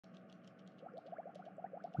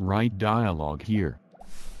Write dialogue here.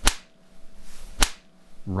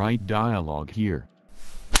 Write dialogue here.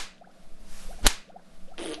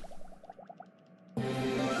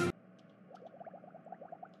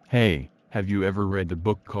 Hey, have you ever read the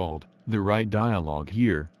book called The Right Dialogue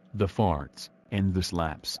Here, The Farts, and the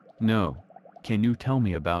Slaps? No. Can you tell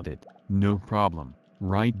me about it? No problem.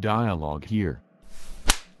 Write dialogue here.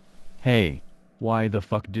 Hey, why the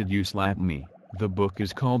fuck did you slap me? The book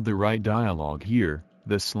is called The Right Dialogue Here,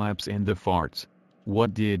 The Slaps and the Farts.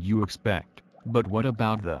 What did you expect? But what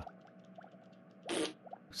about the...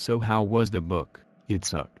 So how was the book? It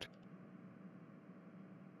sucked.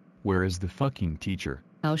 Where is the fucking teacher?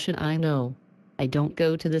 How should I know? I don't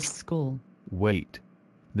go to this school. Wait.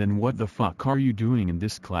 Then what the fuck are you doing in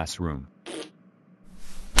this classroom?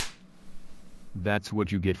 That's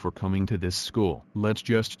what you get for coming to this school. Let's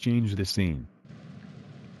just change the scene.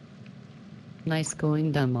 Nice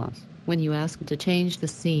going, dumbass. When you asked to change the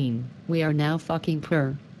scene, we are now fucking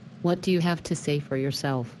per. What do you have to say for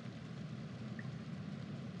yourself?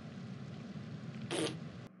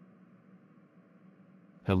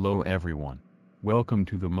 Hello everyone. Welcome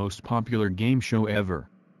to the most popular game show ever.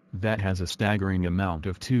 That has a staggering amount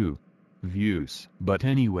of 2 views. But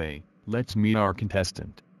anyway, let's meet our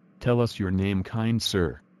contestant. Tell us your name, kind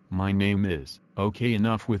sir. My name is... Okay,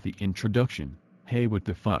 enough with the introduction. Hey, what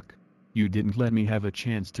the fuck? You didn't let me have a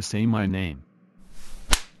chance to say my name.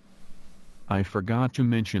 I forgot to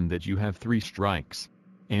mention that you have 3 strikes.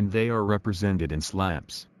 And they are represented in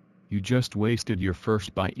slaps. You just wasted your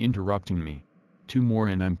first by interrupting me. 2 more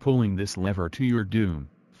and I'm pulling this lever to your doom.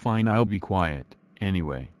 Fine, I'll be quiet.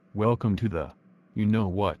 Anyway, welcome to the... You know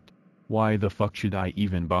what? Why the fuck should I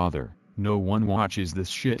even bother? No one watches this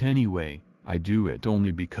shit anyway. I do it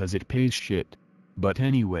only because it pays shit. But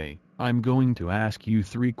anyway, I'm going to ask you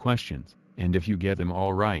 3 questions, and if you get them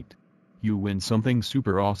all right, you win something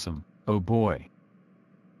super awesome. Oh boy.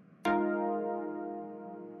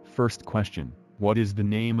 First question, what is the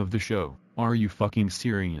name of the show? Are you fucking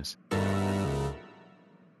serious?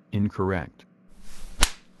 Incorrect.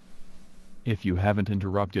 If you haven't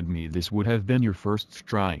interrupted me, this would have been your first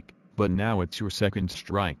strike, but now it's your second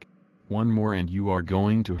strike. 1 more and you are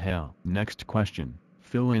going to hell. Next question,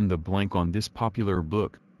 fill in the blank on this popular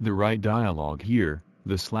book, The Right Dialogue Here,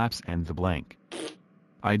 The Slaps and the blank.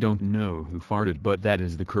 I don't know who farted, but that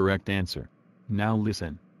is the correct answer. Now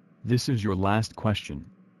listen. This is your last question.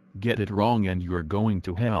 Get it wrong and you are going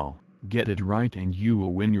to hell. Get it right and you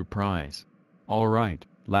will win your prize. Alright.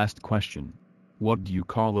 Last question. What do you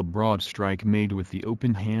call a broad strike made with the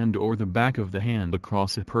open hand or the back of the hand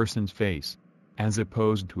across a person's face, as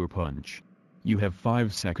opposed to a punch? You have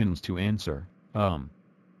 5 seconds to answer.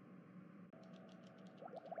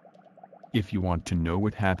 If you want to know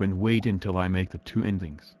what happened, wait until I make the 2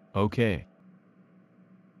 endings, okay?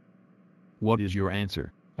 What is your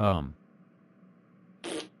answer? Are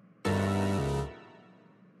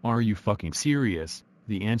you fucking serious?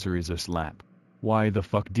 The answer is a slap. Why the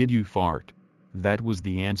fuck did you fart? That was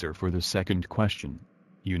the answer for the second question.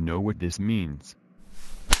 You know what this means?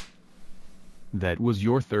 That was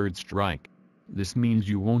your 3rd strike. This means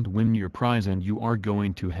you won't win your prize and you are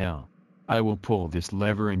going to hell. I will pull this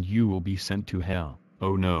lever and you will be sent to hell.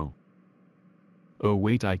 Oh no. Oh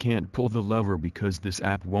wait, I can't pull the lever because this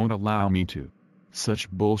app won't allow me to. Such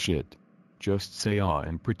bullshit. Just say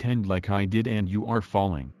and pretend like I did and you are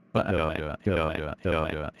falling. What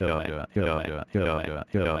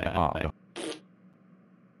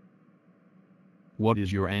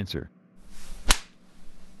is your answer?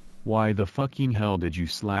 Why the fucking hell did you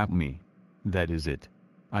slap me? That is it.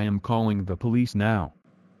 I am calling the police now.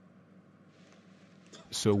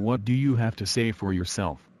 So what do you have to say for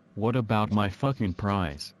yourself? What about my fucking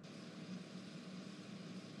prize?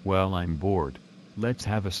 Well, I'm bored. Let's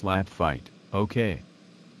have a slap fight, okay?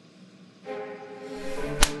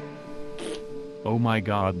 Oh my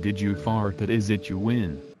god, did you fart? That is it, you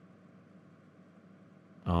win.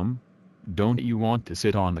 Don't you want to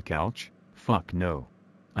sit on the couch? Fuck no.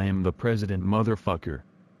 I am the president, motherfucker.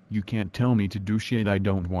 You can't tell me to do shit I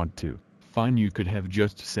don't want to. Fine, you could have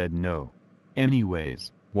just said no.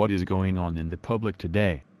 Anyways, what is going on in the public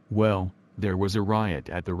today? Well, there was a riot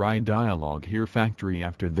at the Right Dialogue Here factory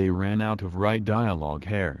after they ran out of right dialogue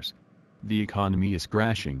hairs. The economy is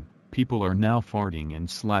crashing. People are now farting and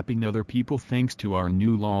slapping other people thanks to our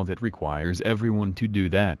new law that requires everyone to do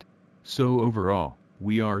that. So overall,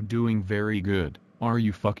 we are doing very good. Are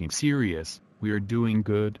you fucking serious? We are doing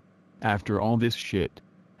good? After all this shit?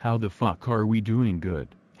 How the fuck are we doing good?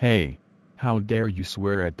 Hey, how dare you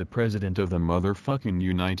swear at the President of the motherfucking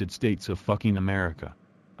United States of fucking America?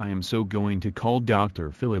 I am so going to call Dr.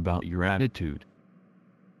 Phil about your attitude.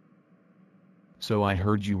 So I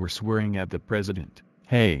heard you were swearing at the president.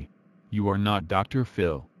 Hey! You are not Dr.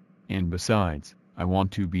 Phil. And besides, I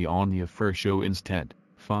want to be on the affair show instead.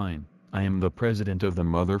 Fine, I am the president of the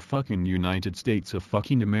motherfucking United States of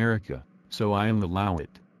fucking America, so I'll allow it.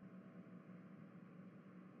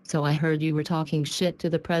 So I heard you were talking shit to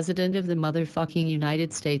the president of the motherfucking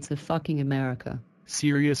United States of fucking America.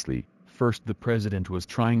 Seriously, first the president was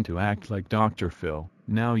trying to act like Dr. Phil,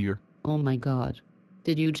 now you're... Oh my god.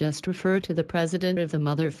 Did you just refer to the president of the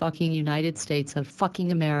motherfucking United States of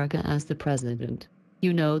fucking America as the president?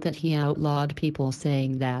 You know that he outlawed people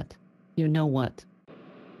saying that. You know what?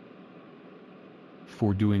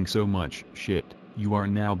 For doing so much shit, you are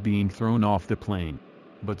now being thrown off the plane.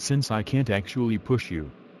 But since I can't actually push you,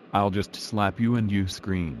 I'll just slap you and you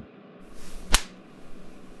scream.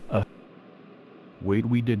 Wait,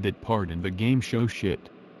 we did that part in the game show shit.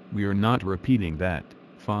 We are not repeating that.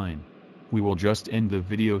 Fine. We will just end the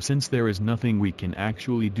video since there is nothing we can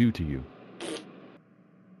actually do to you.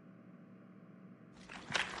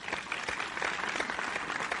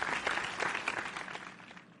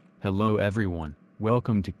 Hello everyone,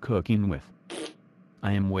 welcome to Cooking With.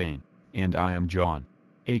 I am Wayne, and I am John,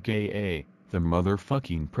 aka the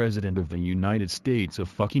motherfucking president of the United States of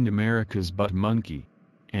fucking America's butt monkey.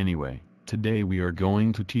 Anyway, today we are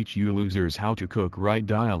going to teach you losers how to cook right.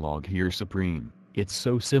 Dialogue here supreme. It's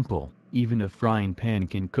so simple, even a frying pan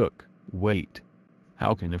can cook. Wait.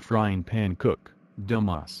 How can a frying pan cook,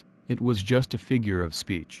 dumbass? It was just a figure of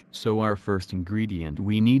speech. So our first ingredient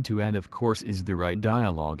we need to add of course is the right.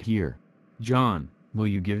 Dialogue here. John, will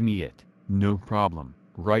you give me it? No problem,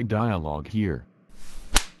 right. Dialogue here.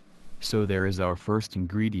 So there is our first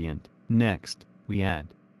ingredient. Next, we add...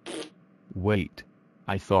 Wait.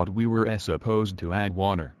 I thought we were supposed to add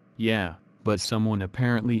water. Yeah, but someone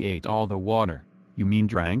apparently ate all the water. You mean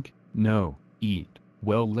drank? No, eat.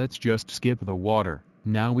 Well, let's just skip the water.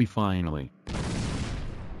 Now we finally...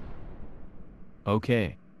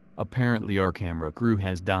 Okay. Apparently our camera crew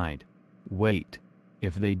has died. Wait.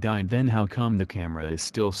 If they died, then how come the camera is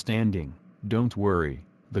still standing? Don't worry,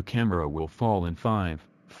 the camera will fall in 5,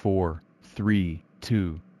 4, 3,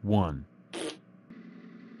 2, 1.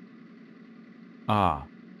 Ah.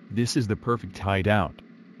 This is the perfect hideout.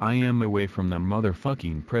 I am away from the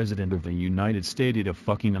motherfucking president of the United States of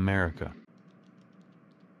fucking America.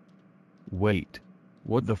 Wait.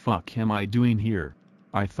 What the fuck am I doing here?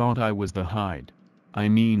 I thought I was the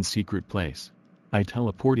secret place. I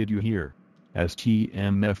teleported you here.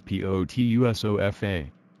 STMFPOTUSOFA.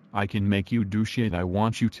 I can make you do shit I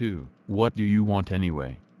want you to. What do you want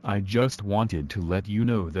anyway? I just wanted to let you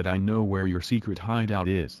know that I know where your secret hideout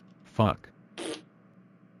is. Fuck.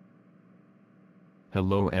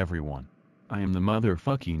 Hello everyone. I am the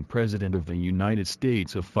motherfucking president of the United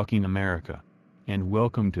States of fucking America. And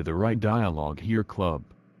welcome to the Right Dialogue Here Club.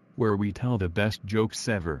 Where we tell the best jokes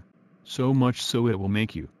ever. So much so it will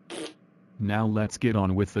make you. Now let's get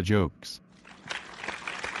on with the jokes.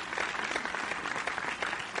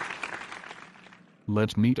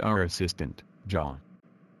 Let's meet our assistant, John.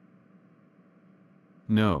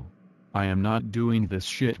 No. I am not doing this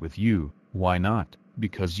shit with you. Why not?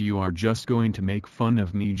 Because you are just going to make fun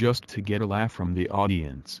of me just to get a laugh from the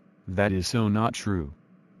audience. That is so not true.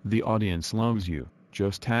 The audience loves you,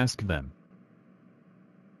 just ask them.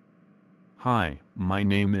 Hi, my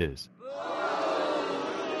name is...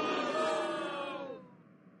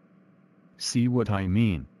 See what I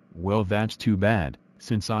mean? Well, that's too bad,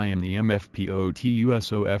 since I am the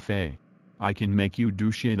MFPOTUSOFA. I can make you do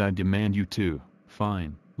shit I demand you to.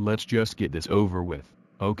 Fine, let's just get this over with,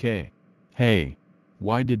 okay? Hey.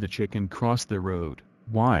 Why did the chicken cross the road?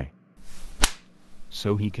 Why?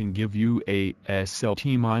 So he can give you a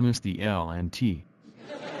SLT minus the LNT.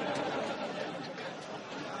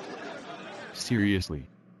 Seriously.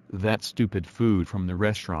 That stupid food from the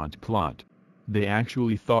restaurant plot. They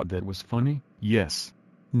actually thought that was funny? Yes.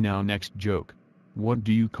 Now next joke. What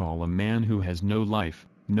do you call a man who has no life,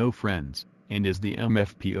 no friends, and is the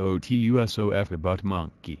MFPOTUSOFA butt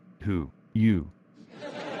monkey? Who? You.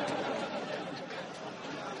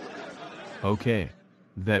 Okay.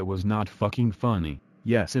 That was not fucking funny.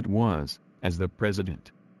 Yes it was, as the president.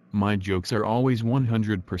 My jokes are always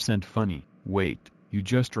 100% funny. Wait, you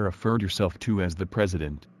just referred yourself to as the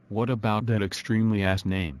president. What about that extremely ass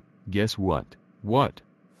name? Guess what? What?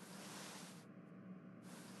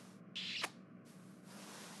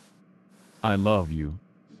 I love you.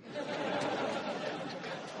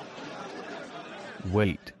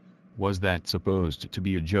 Wait. Was that supposed to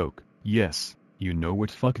be a joke? Yes, you know what,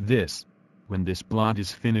 fuck this. When this plot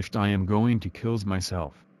is finished I am going to kill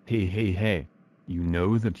myself. Hey hey hey. You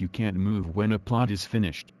know that you can't move when a plot is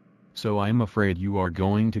finished. So I'm afraid you are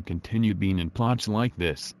going to continue being in plots like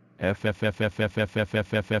this. Fuck.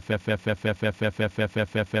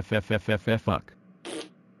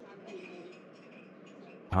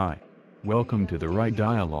 Hi. Welcome to the Right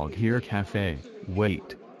Dialogue Here Cafe.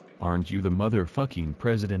 Wait. Aren't you the motherfucking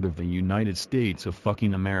President of the United States of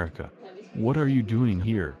fucking America? What are you doing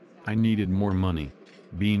here? I needed more money.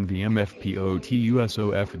 Being the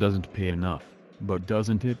MFPOTUSOF doesn't pay enough, but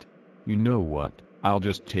doesn't it? You know what, I'll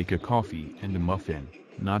just take a coffee and a muffin,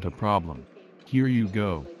 not a problem. Here you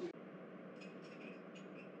go.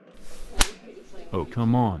 Oh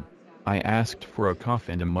come on. I asked for a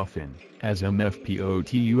coffee and a muffin, as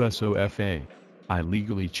MFPOTUSOFA. I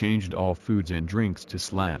legally changed all foods and drinks to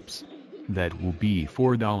slaps. That will be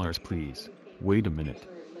 $4 please. Wait a minute.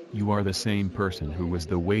 You are the same person who was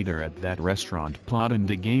the waiter at that restaurant Plot and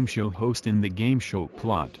the game show host in the game show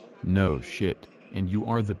Plot. No shit. And you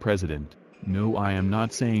are the president. No, I am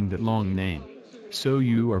not saying that long name. So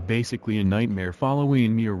you are basically a nightmare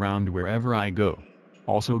following me around wherever I go.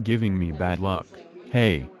 Also giving me bad luck.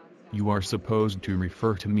 Hey. You are supposed to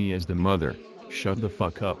refer to me as the mother. Shut the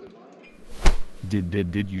fuck up.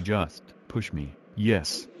 Did you just push me?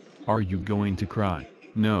 Yes. Are you going to cry?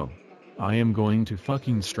 No. I am going to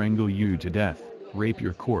fucking strangle you to death, rape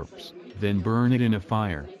your corpse, then burn it in a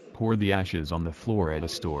fire, pour the ashes on the floor at a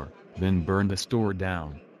store, then burn the store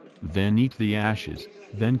down. Then eat the ashes,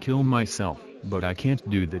 then kill myself, but I can't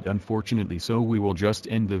do that unfortunately, so we will just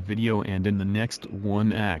end the video and in the next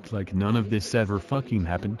one act like none of this ever fucking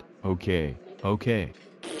happened, okay?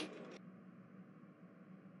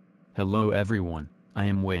 Hello everyone, I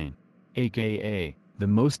am Wayne, aka the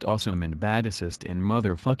most awesome and baddest and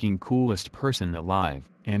motherfucking coolest person alive,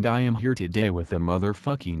 and I am here today with the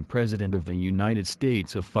motherfucking President of the United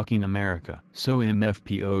States of fucking America. So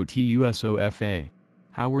MFPOTUSOFA.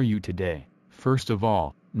 How are you today? First of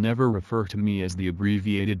all, never refer to me as the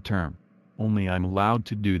abbreviated term. Only I'm allowed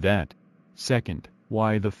to do that. Second,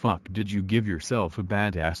 why the fuck did you give yourself a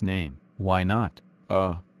badass name? Why not?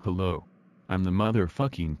 Hello. I'm the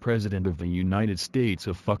motherfucking President of the United States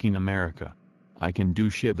of fucking America. I can do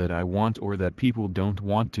shit that I want or that people don't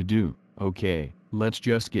want to do. Okay, let's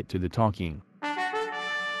just get to the talking.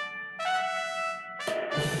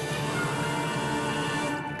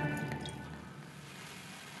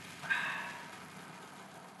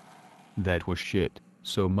 That was shit.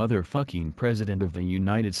 So motherfucking President of the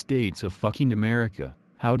United States of fucking America,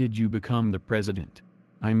 how did you become the president?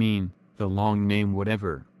 I mean, the long name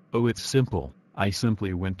whatever. Oh, it's simple. I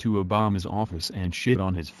simply went to Obama's office and shit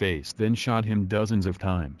on his face, then shot him dozens of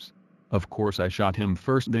times. Of course I shot him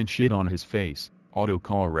first then shit on his face.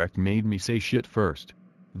 Autocorrect made me say shit first.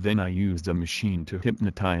 Then I used a machine to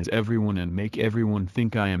hypnotize everyone and make everyone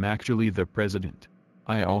think I am actually the president.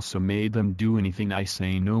 I also made them do anything I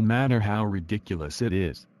say no matter how ridiculous it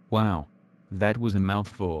is. Wow. That was a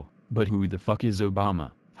mouthful, but who the fuck is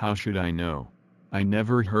Obama? How should I know? I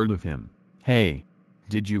never heard of him. Hey.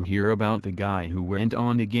 Did you hear about the guy who went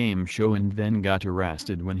on a game show and then got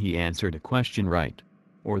arrested when he answered a question right?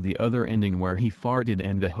 Or the other ending where he farted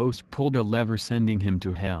and the host pulled a lever sending him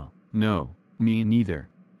to hell? No, me neither.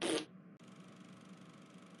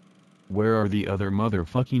 Where are the other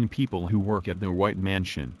motherfucking people who work at the White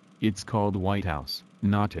Mansion? It's called White House.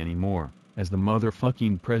 Not anymore, as the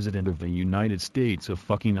motherfucking President of the United States of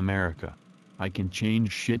fucking America. I can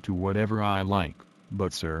change shit to whatever I like,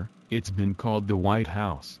 but sir, it's been called the White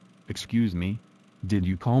House. Excuse me? Did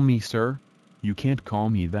you call me sir? You can't call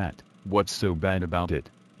me that. What's so bad about it?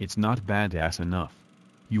 It's not badass enough.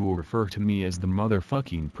 You will refer to me as the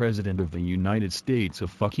motherfucking President of the United States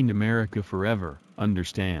of fucking America forever,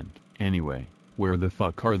 understand? Anyway, where the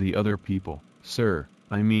fuck are the other people, sir?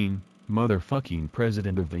 I mean, motherfucking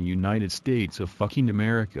President of the United States of fucking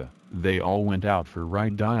America. They all went out for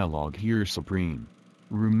Right Dialogue Here Supreme.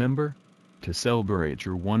 Remember? To celebrate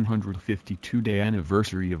your 152-day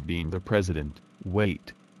anniversary of being the president.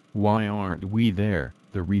 Wait. Why aren't we there?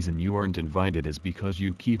 The reason you aren't invited is because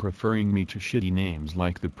you keep referring me to shitty names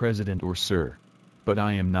like the president or sir. But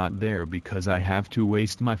I am not there because I have to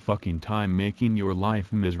waste my fucking time making your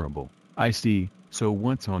life miserable. I see. So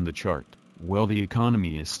what's on the chart? Well, the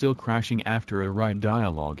economy is still crashing after a Right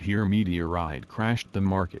Dialogue Here meteorite crashed the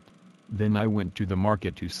market. Then I went to the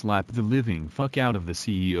market to slap the living fuck out of the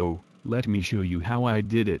CEO. Let me show you how I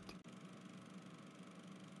did it.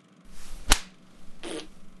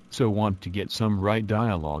 So want to get some Right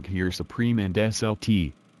Dialogue Here Supreme and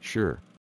SLT? Sure.